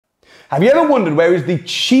Have you ever wondered where is the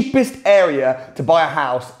cheapest area to buy a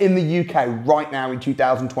house in the UK right now in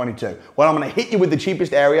 2022? Well, I'm going to hit you with the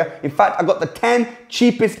cheapest area. In fact, I've got the 10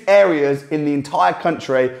 cheapest areas in the entire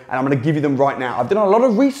country, and I'm going to give you them right now. I've done a lot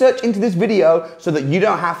of research into this video so that you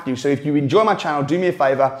don't have to. So if you enjoy my channel, do me a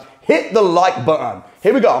favor, hit the like button.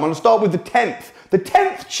 Here we go. I'm going to start with the 10th. The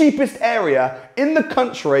 10th cheapest area in the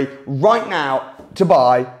country right now to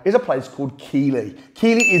buy is a place called Keighley.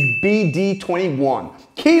 Keighley is BD21.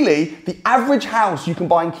 Keighley, the average house you can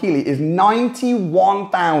buy in Keighley is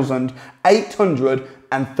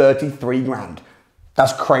 91,833 grand.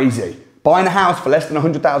 That's crazy. Buying a house for less than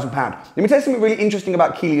 £100,000. Let me tell you something really interesting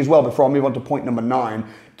about Keighley as well before I move on to point number 9.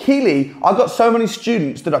 Keighley, I've got so many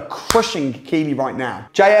students that are crushing Keighley right now.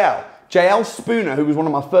 JL Spooner, who was one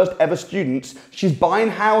of my first ever students, she's buying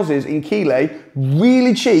houses in Keighley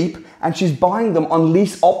really cheap, and she's buying them on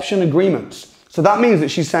lease option agreements. So that means that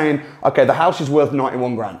she's saying, okay, the house is worth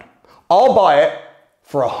 91 grand. I'll buy it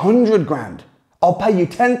for 100 grand. I'll pay you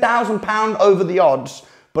 £10,000 over the odds,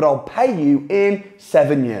 but I'll pay you in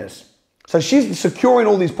 7 years. So she's securing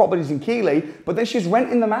all these properties in Keighley, but then she's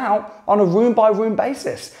renting them out on a room by room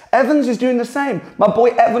basis. Evans is doing the same. My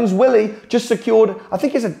boy Evans Willie just secured, I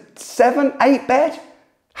think it's a 7-8 bed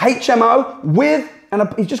HMO with,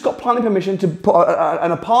 he's just got planning permission to put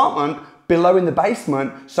an apartment below in the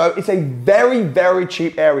basement. So it's a very, very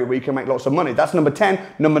cheap area where you can make lots of money. That's number 10.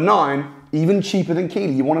 Number 9, even cheaper than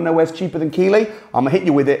Keighley. You want to know where's cheaper than Keighley? I'm going to hit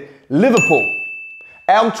you with it. Liverpool,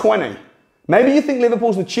 L20. Maybe you think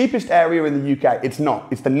Liverpool's the cheapest area in the UK. It's not.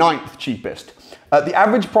 It's the 9th cheapest. The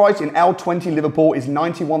average price in L20 Liverpool is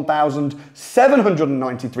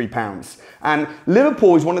 £91,793. And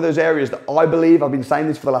Liverpool is one of those areas that I believe, I've been saying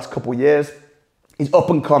this for the last couple of years, is up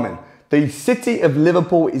and coming. The city of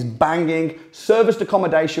Liverpool is banging. Serviced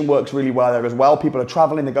accommodation works really well there as well. People are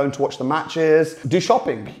traveling, they're going to watch the matches, do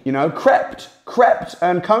shopping, you know. Crept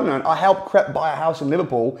and Conan, I helped Crept buy a house in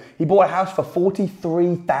Liverpool. He bought a house for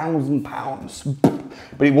 £43,000,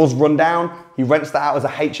 but it was run down. He rents that out as a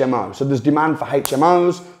HMO. So there's demand for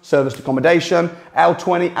HMOs, serviced accommodation.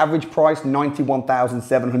 L20, average price,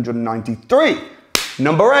 £91,793.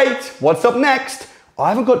 Number 8, what's up next? I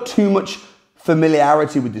haven't got too much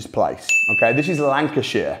familiarity with this place. Okay, this is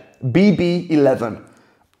Lancashire, BB11,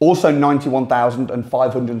 also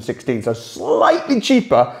 91,516, so slightly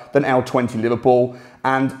cheaper than L20 Liverpool.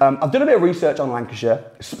 And I've done a bit of research on Lancashire,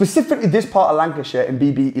 specifically this part of Lancashire in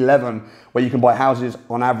BB11, where you can buy houses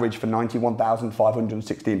on average for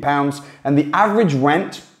 £91,516, and the average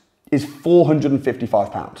rent is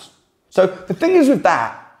 £455. So the thing is with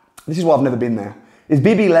that, this is why I've never been there, is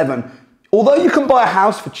BB11, although you can buy a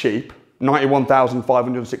house for cheap,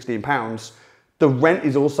 £91,516, the rent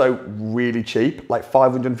is also really cheap, like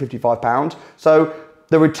 £555. So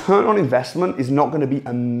the return on investment is not going to be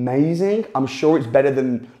amazing. I'm sure it's better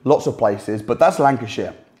than lots of places, but that's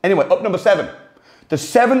Lancashire. Anyway, up number 7. The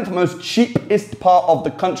 7th most cheapest part of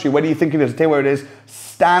the country. Where do you think it is? I'll tell you where it is.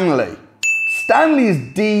 Stanley. Stanley is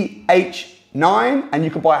DH9, and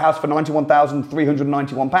you can buy a house for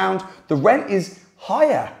 £91,391. The rent is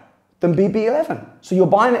higher than BB11. So you're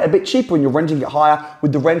buying it a bit cheaper and you're renting it higher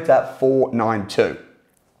with the rent at $492.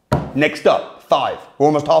 Next up, 5. We're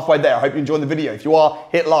almost halfway there. I hope you enjoyed the video. If you are,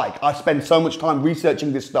 hit like. I spend so much time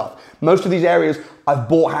researching this stuff. Most of these areas, I've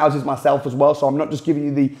bought houses myself as well, so I'm not just giving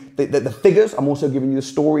you the figures, I'm also giving you the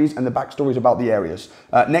stories and the backstories about the areas.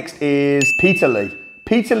 Next is Peterlee.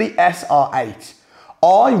 Peterlee SR8.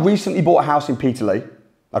 I recently bought a house in Peterlee.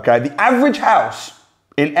 Okay, the average house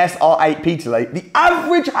in SR8 Peterlee, the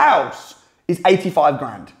average house is 85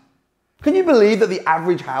 grand. Can you believe that the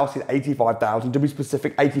average house is 85,000? To be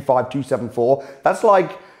specific, 85,274. That's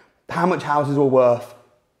like how much houses were worth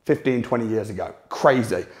 15, 20 years ago.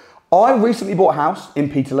 Crazy. I recently bought a house in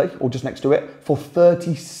Peterlee, or just next to it, for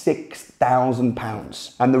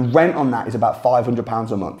 £36,000. And the rent on that is about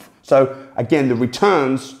 £500 a month. So again, the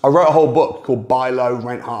returns, I wrote a whole book called Buy Low,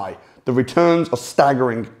 Rent High. The returns are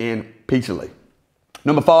staggering in Peterlee.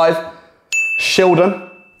 Number 5, Shildon.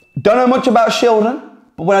 Don't know much about Shildon,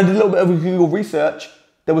 but when I did a little bit of Google research,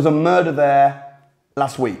 there was a murder there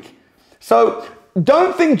last week. So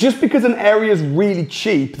don't think just because an area is really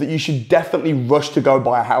cheap that you should definitely rush to go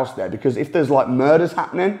buy a house there, because if there's like murders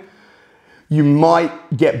happening, you might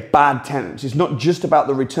get bad tenants. It's not just about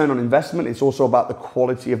the return on investment, it's also about the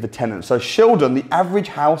quality of the tenants. So Shildon, the average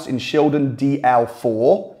house in Shildon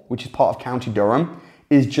DL4, which is part of County Durham,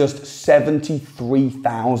 is just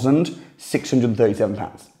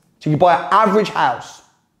 £73,637. So you buy an average house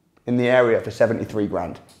in the area for 73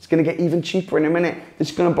 grand. It's gonna get even cheaper in a minute. This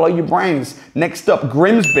is gonna blow your brains. Next up,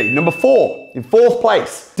 Grimsby, number 4, in 4th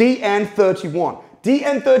place, DN31.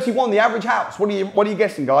 DN31, the average house. What are you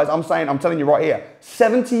guessing, guys? I'm telling you right here,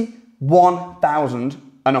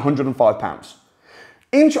 £71,105.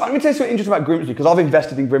 Let me tell you something interesting about Grimsby, because I've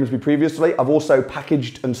invested in Grimsby previously. I've also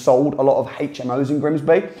packaged and sold a lot of HMOs in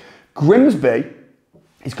Grimsby. Grimsby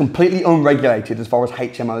is completely unregulated as far as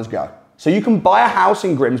HMOs go. So you can buy a house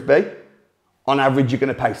in Grimsby. On average, you're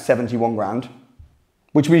going to pay 71 grand,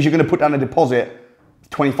 which means you're going to put down a deposit of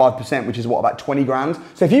 25%, which is what, about 20 grand?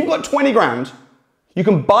 So if you've got 20 grand, you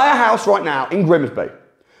can buy a house right now in Grimsby.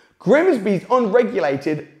 Grimsby is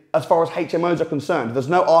unregulated as far as HMOs are concerned. There's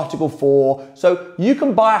no Article 4. So you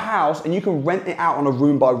can buy a house and you can rent it out on a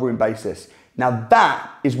room by room basis. Now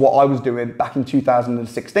that is what I was doing back in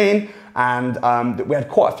 2016. And we had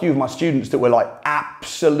quite a few of my students that were like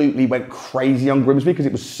absolutely went crazy on Grimsby because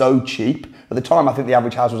it was so cheap. At the time, I think the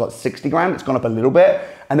average house was like 60 grand. It's gone up a little bit.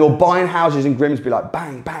 And they were buying houses in Grimsby like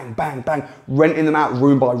bang, bang, bang, bang, renting them out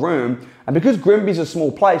room by room. And because Grimsby's a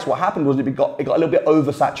small place, what happened was it got a little bit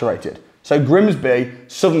oversaturated. So Grimsby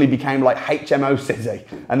suddenly became like HMO city.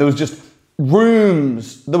 And there was just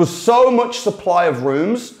rooms. There was so much supply of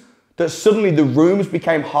rooms that suddenly the rooms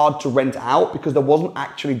became hard to rent out because there wasn't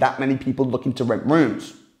actually that many people looking to rent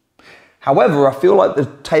rooms. However, I feel like the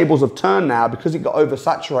tables have turned now because it got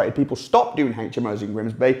oversaturated. People stopped doing HMOs in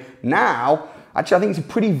Grimsby. Now, actually, I think it's a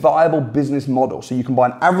pretty viable business model. So you can buy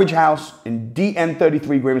an average house in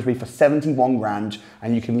DN33 Grimsby for 71 grand,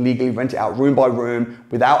 and you can legally rent it out room by room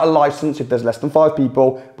without a license if there's less than 5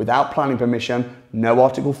 people, without planning permission, no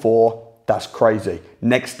Article 4. That's crazy.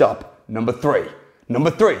 Next up, number 3.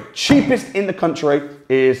 Number 3, cheapest in the country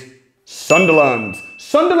is Sunderland.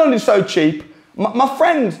 Sunderland is so cheap. My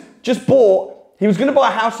friend just he was going to buy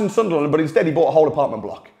a house in Sunderland, but instead he bought a whole apartment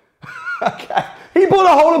block. Okay. He bought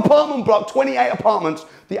a whole apartment block, 28 apartments.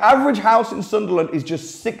 The average house in Sunderland is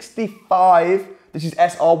just 65, this is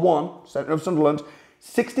SR1, centre of Sunderland,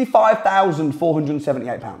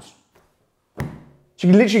 £65,478. So you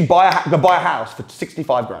can literally buy a house for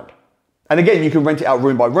 65 grand. And again, you can rent it out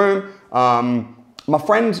room by room. My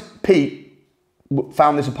friend Pete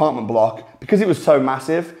found this apartment block because it was so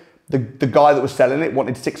massive. The guy that was selling it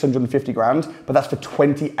wanted 650 grand, but that's for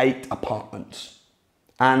 28 apartments.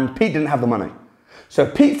 And Pete didn't have the money. So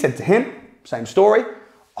Pete said to him, same story,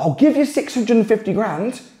 I'll give you 650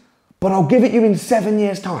 grand, but I'll give it you in 7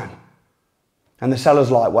 years' time. And the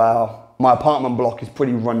seller's like, well, my apartment block is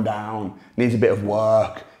pretty run down, needs a bit of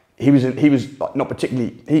work. He was like, not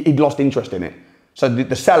particularly, he'd lost interest in it. So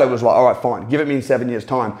the seller was like, all right, fine, give it me in 7 years'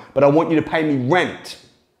 time, but I want you to pay me rent.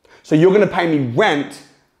 So you're going to pay me rent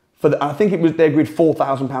for I think they agreed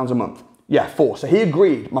 £4,000 a month. Yeah, 4. So he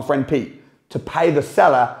agreed, my friend Pete, to pay the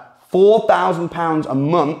seller £4,000 a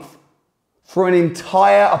month for an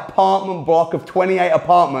entire apartment block of 28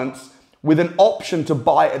 apartments with an option to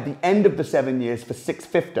buy at the end of the 7 years for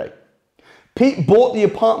 £650. Pete bought the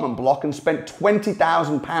apartment block and spent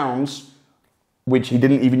 £20,000, which he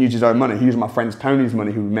didn't even use his own money. He used my friend Tony's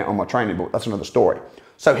money, who we met on my training, but that's another story.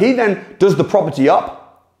 So he then does the property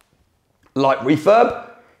up, like refurb.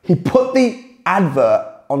 He put the advert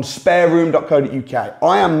on spareroom.co.uk.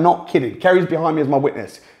 I am not kidding. Kerry's behind me as my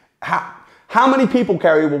witness. How many people,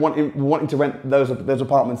 Kerry, were wanting to rent those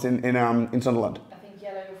apartments in Sunderland? I think you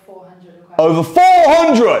had over 400 requests. Over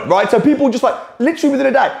 400, right? So people just like, literally within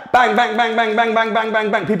a day, bang, bang, bang, bang, bang, bang, bang, bang,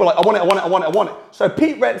 bang. People are like, I want it, I want it, I want it, I want it. So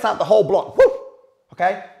Pete rents out the whole block. Woo!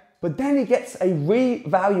 Okay? But then he gets a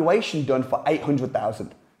revaluation done for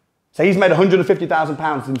 800,000. So he's made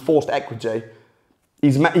 £150,000 in forced equity.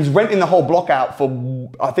 He's renting the whole block out for,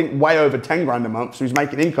 I think, way over 10 grand a month, so he's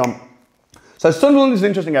making income. So Sunderland is an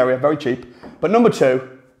interesting area, very cheap. But number 2,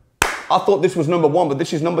 I thought this was number 1, but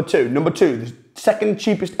this is number 2. Number 2, the second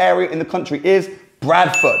cheapest area in the country is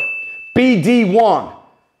Bradford, BD1.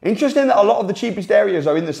 Interesting that a lot of the cheapest areas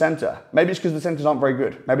are in the centre. Maybe it's because the centres aren't very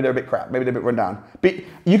good. Maybe they're a bit crap. Maybe they're a bit run down. But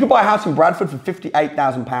you could buy a house in Bradford for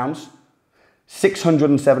 £58,000,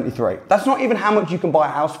 673. That's not even how much you can buy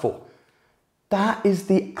a house for. That is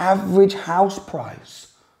the average house price.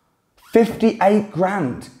 58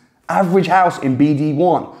 grand. Average house in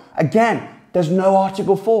BD1. Again, there's no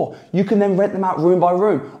Article 4. You can then rent them out room by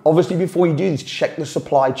room. Obviously, before you do this, check the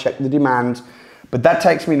supply, check the demand. But that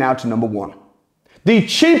takes me now to number 1. The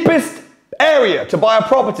cheapest area to buy a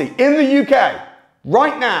property in the UK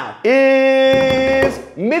right now is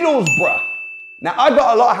Middlesbrough. Now, I've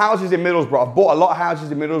got a lot of houses in Middlesbrough. I've bought a lot of houses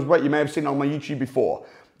in Middlesbrough. You may have seen it on my YouTube before.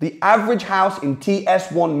 The average house in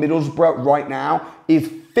TS1 Middlesbrough right now is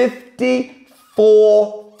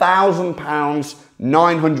 £54,000,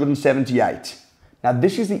 978. Now,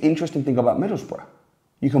 this is the interesting thing about Middlesbrough.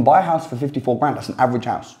 You can buy a house for 54 grand. That's an average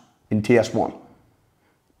house in TS1.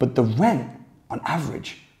 But the rent on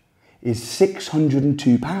average is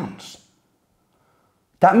 £602.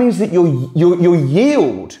 That means that your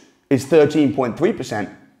yield is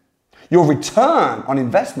 13.3%. Your return on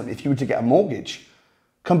investment, if you were to get a mortgage,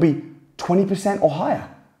 can be 20% or higher,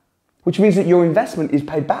 which means that your investment is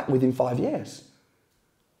paid back within 5 years.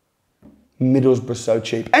 Middlesbrough's so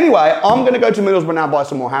cheap. Anyway, I'm going to go to Middlesbrough now, buy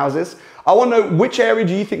some more houses. I want to know, which area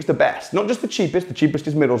do you think is the best? Not just the cheapest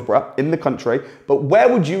is Middlesbrough in the country, but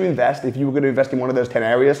where would you invest if you were going to invest in one of those 10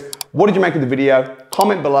 areas? What did you make of the video?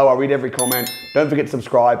 Comment below, I'll read every comment. Don't forget to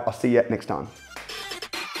subscribe. I'll see you next time.